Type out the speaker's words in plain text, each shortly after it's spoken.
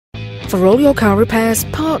For all your car repairs,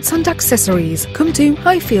 parts and accessories, come to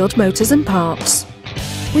Highfield Motors and Parts.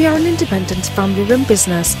 We are an independent family-run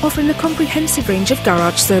business offering a comprehensive range of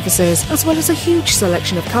garage services as well as a huge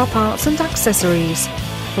selection of car parts and accessories.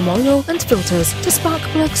 From oil and filters to spark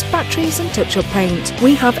plugs, batteries and touch-up paint,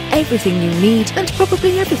 we have everything you need and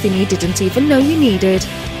probably everything you didn't even know you needed.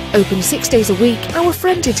 Open 6 days a week, our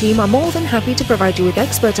friendly team are more than happy to provide you with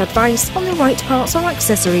expert advice on the right parts or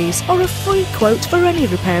accessories or a free quote for any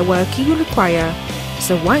repair work you require.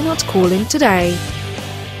 So why not call in today?